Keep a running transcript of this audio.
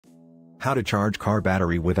How to charge car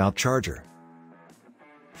battery without charger.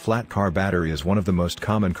 Flat car battery is one of the most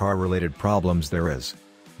common car-related problems there is.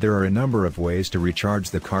 There are a number of ways to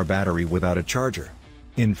recharge the car battery without a charger.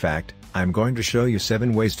 In fact, I'm going to show you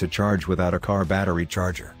 7 ways to charge without a car battery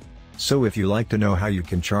charger. So if you like to know how you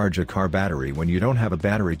can charge a car battery when you don't have a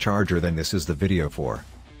battery charger, then this is the video for.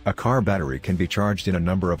 A car battery can be charged in a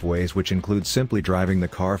number of ways, which include simply driving the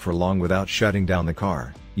car for long without shutting down the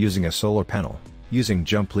car, using a solar panel, using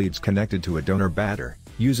jump leads connected to a donor battery,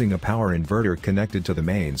 using a power inverter connected to the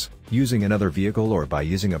mains, using another vehicle, or by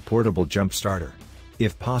using a portable jump starter.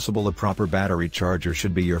 If possible, a proper battery charger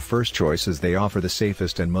should be your first choice, as they offer the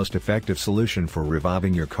safest and most effective solution for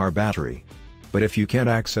reviving your car battery. But if you can't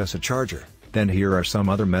access a charger, then here are some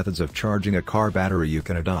other methods of charging a car battery you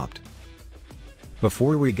can adopt.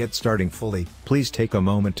 Before we get starting fully, please take a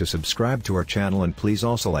moment to subscribe to our channel, and please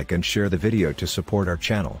also like and share the video to support our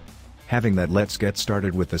channel. Having that, let's get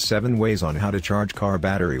started with the 7 ways on how to charge car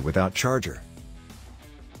battery without charger.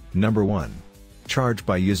 Number 1. Charge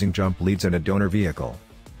by using jump leads in a donor vehicle.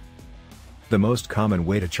 The most common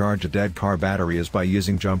way to charge a dead car battery is by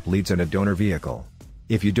using jump leads in a donor vehicle.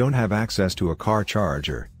 If you don't have access to a car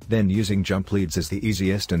charger, then using jump leads is the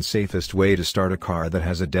easiest and safest way to start a car that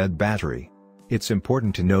has a dead battery. It's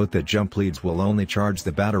important to note that jump leads will only charge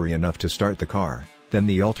the battery enough to start the car, then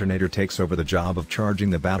the alternator takes over the job of charging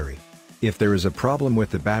the battery. If there is a problem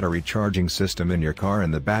with the battery charging system in your car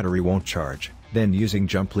and the battery won't charge, then using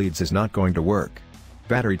jump leads is not going to work.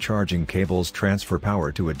 Battery charging cables transfer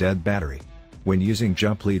power to a dead battery. When using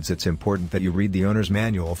jump leads, it's important that you read the owner's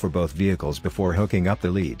manual for both vehicles before hooking up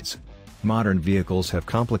the leads. Modern vehicles have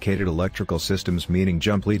complicated electrical systems, meaning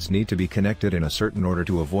jump leads need to be connected in a certain order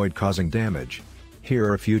to avoid causing damage. Here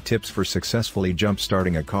are a few tips for successfully jump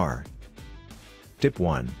starting a car. Tip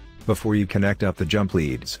 1. Before you connect up the jump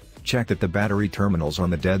leads, check that the battery terminals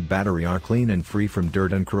on the dead battery are clean and free from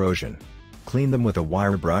dirt and corrosion. Clean them with a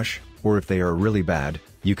wire brush, or if they are really bad,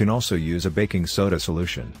 you can also use a baking soda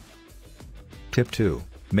solution. Tip 2.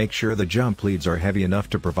 Make sure the jump leads are heavy enough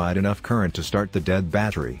to provide enough current to start the dead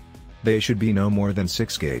battery. They should be no more than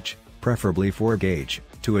 6 gauge, preferably 4 gauge,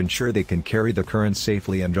 to ensure they can carry the current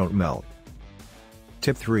safely and don't melt.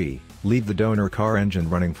 Tip 3. Leave the donor car engine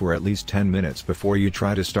running for at least 10 minutes before you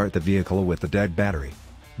try to start the vehicle with the dead battery.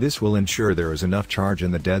 This will ensure there is enough charge in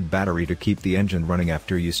the dead battery to keep the engine running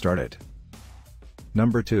after you start it.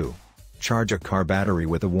 Number 2. Charge a car battery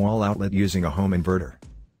with a wall outlet using a home inverter.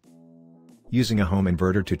 Using a home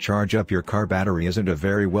inverter to charge up your car battery isn't a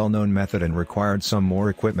very well-known method and required some more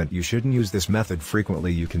equipment. You shouldn't use this method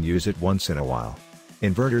frequently, you can use it once in a while.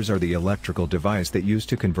 Inverters are the electrical device that used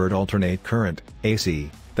to convert alternate current, AC,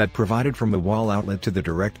 that provided from a wall outlet to the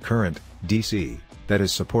direct current, DC, that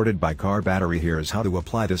is supported by car battery. Here is how to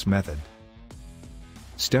apply this method.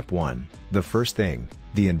 Step 1. The first thing,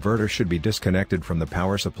 the inverter should be disconnected from the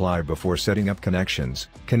power supply before setting up connections.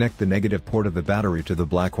 Connect the negative port of the battery to the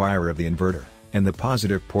black wire of the inverter, and the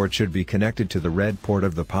positive port should be connected to the red port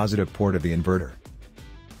of the positive port of the inverter.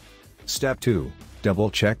 Step 2. Double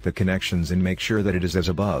check the connections and make sure that it is as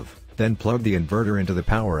above, then plug the inverter into the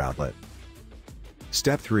power outlet.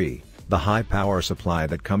 Step 3. The high power supply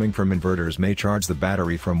that coming from inverters may charge the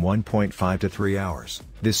battery from 1.5 to 3 hours.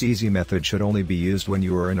 This easy method should only be used when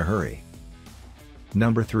you are in a hurry.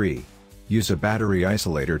 Number 3. Use a battery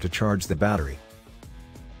isolator to charge the battery.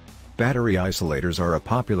 Battery isolators are a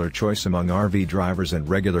popular choice among RV drivers and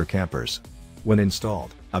regular campers. When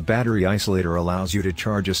installed, a battery isolator allows you to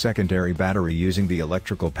charge a secondary battery using the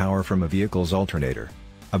electrical power from a vehicle's alternator.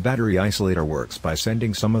 A battery isolator works by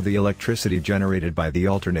sending some of the electricity generated by the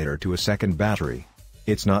alternator to a second battery.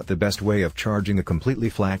 It's not the best way of charging a completely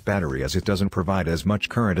flat battery, as it doesn't provide as much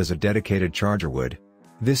current as a dedicated charger would.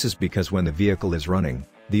 This is because when the vehicle is running,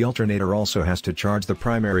 the alternator also has to charge the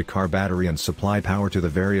primary car battery and supply power to the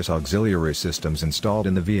various auxiliary systems installed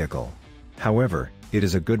in the vehicle. However, it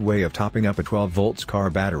is a good way of topping up a 12 volts car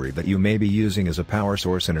battery that you may be using as a power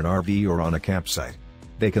source in an RV or on a campsite.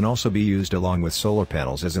 They can also be used along with solar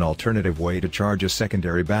panels as an alternative way to charge a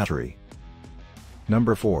secondary battery.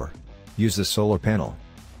 Number 4. Use a solar panel.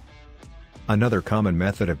 Another common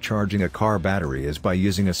method of charging a car battery is by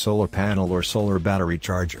using a solar panel or solar battery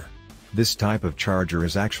charger. This type of charger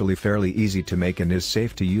is actually fairly easy to make and is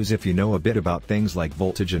safe to use if you know a bit about things like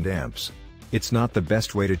voltage and amps. It's not the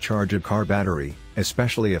best way to charge a car battery,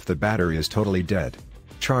 especially if the battery is totally dead.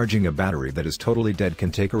 Charging a battery that is totally dead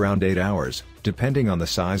can take around 8 hours, depending on the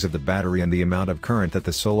size of the battery and the amount of current that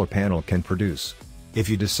the solar panel can produce. If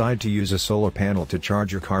you decide to use a solar panel to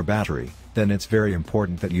charge your car battery, then it's very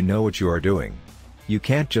important that you know what you are doing. You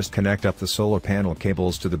can't just connect up the solar panel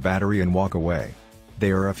cables to the battery and walk away.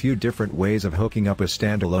 There are a few different ways of hooking up a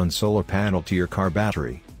standalone solar panel to your car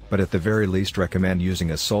battery, but at the very least recommend using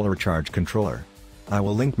a solar charge controller. I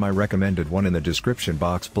will link my recommended one in the description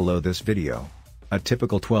box below this video. A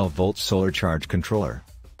typical 12-volt solar charge controller.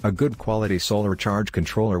 A good quality solar charge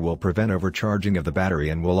controller will prevent overcharging of the battery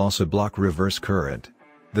and will also block reverse current.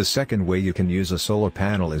 The second way you can use a solar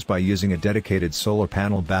panel is by using a dedicated solar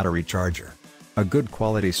panel battery charger. A good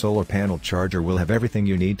quality solar panel charger will have everything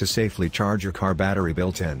you need to safely charge your car battery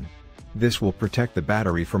built in. This will protect the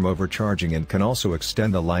battery from overcharging and can also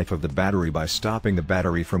extend the life of the battery by stopping the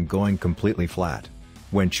battery from going completely flat.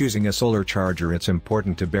 When choosing a solar charger, it's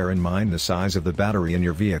important to bear in mind the size of the battery in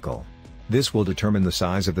your vehicle. This will determine the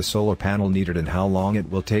size of the solar panel needed and how long it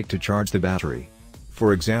will take to charge the battery.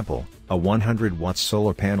 For example, a 100-watt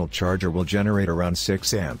solar panel charger will generate around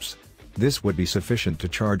 6 amps. This would be sufficient to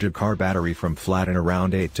charge a car battery from flat in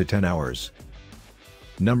around 8 to 10 hours.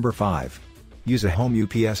 Number 5. Use a home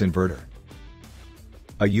UPS inverter.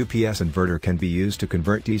 A UPS inverter can be used to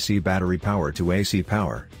convert DC battery power to AC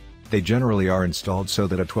power. They generally are installed so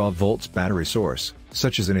that a 12 volts battery source,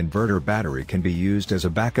 such as an inverter battery, can be used as a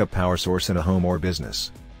backup power source in a home or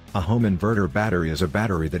business. A home inverter battery is a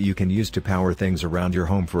battery that you can use to power things around your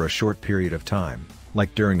home for a short period of time,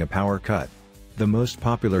 like during a power cut. The most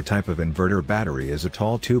popular type of inverter battery is a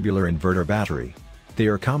tall tubular inverter battery. They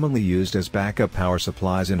are commonly used as backup power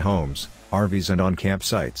supplies in homes, RVs and on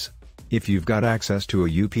campsites. If you've got access to a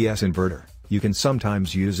UPS inverter, you can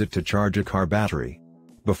sometimes use it to charge a car battery.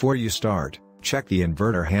 Before you start, check the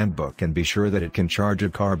inverter handbook and be sure that it can charge a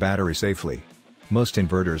car battery safely. Most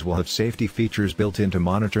inverters will have safety features built in to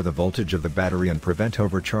monitor the voltage of the battery and prevent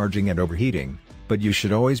overcharging and overheating, but you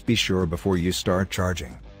should always be sure before you start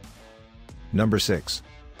charging. Number 6.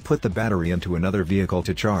 Put the battery into another vehicle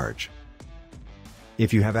to charge.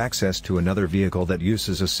 If you have access to another vehicle that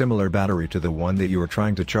uses a similar battery to the one that you are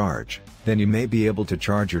trying to charge, then you may be able to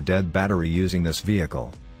charge your dead battery using this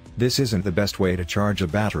vehicle. This isn't the best way to charge a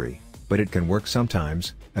battery, but it can work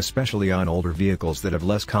sometimes, especially on older vehicles that have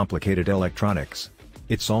less complicated electronics.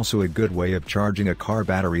 It's also a good way of charging a car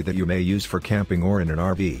battery that you may use for camping or in an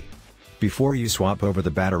RV. Before you swap over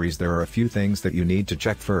the batteries, there are a few things that you need to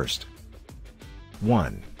check first.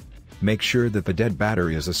 1. Make sure that the dead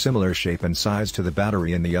battery is a similar shape and size to the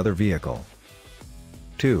battery in the other vehicle.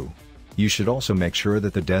 2. You should also make sure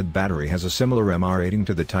that the dead battery has a similar MR rating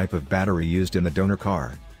to the type of battery used in the donor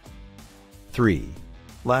car. 3.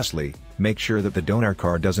 Lastly, make sure that the donor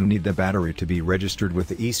car doesn't need the battery to be registered with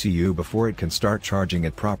the ECU before it can start charging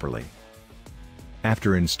it properly.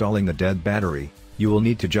 After installing the dead battery, you will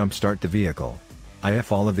need to jump-start the vehicle.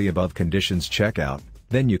 If all of the above conditions check out,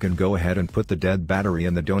 then you can go ahead and put the dead battery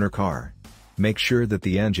in the donor car. Make sure that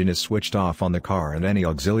the engine is switched off on the car and any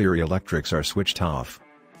auxiliary electrics are switched off.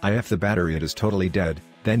 If the battery is totally dead,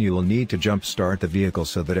 then you will need to jump-start the vehicle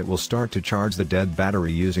so that it will start to charge the dead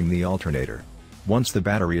battery using the alternator. Once the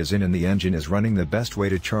battery is in and the engine is running, the best way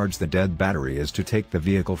to charge the dead battery is to take the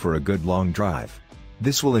vehicle for a good long drive.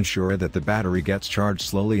 This will ensure that the battery gets charged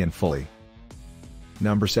slowly and fully.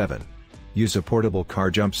 Number 7. Use a portable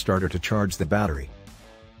car jump starter to charge the battery.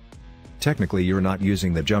 Technically, you're not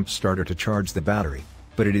using the jump starter to charge the battery,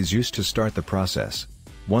 but it is used to start the process.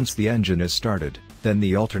 Once the engine is started, then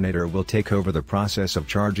the alternator will take over the process of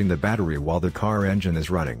charging the battery while the car engine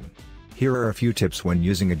is running. Here are a few tips when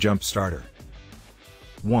using a jump starter.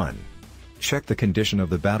 1. Check the condition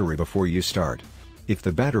of the battery before you start. If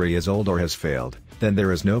the battery is old or has failed, then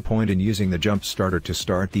there is no point in using the jump starter to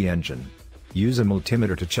start the engine. Use a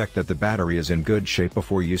multimeter to check that the battery is in good shape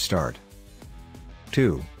before you start.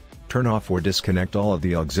 2. Turn off or disconnect all of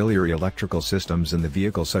the auxiliary electrical systems in the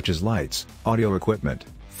vehicle, such as lights, audio equipment,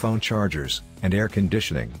 phone chargers, and air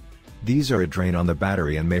conditioning. These are a drain on the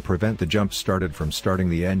battery and may prevent the jump started from starting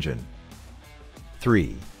the engine.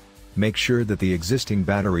 3. Make sure that the existing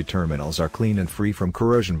battery terminals are clean and free from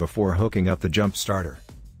corrosion before hooking up the jump starter.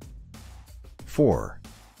 4.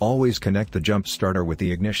 Always connect the jump starter with the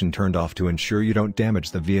ignition turned off to ensure you don't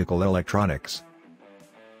damage the vehicle electronics.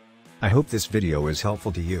 I hope this video is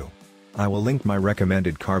helpful to you. I will link my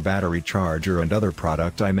recommended car battery charger and other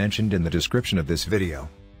product I mentioned in the description of this video.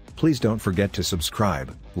 Please don't forget to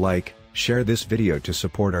subscribe, like, share this video to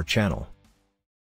support our channel.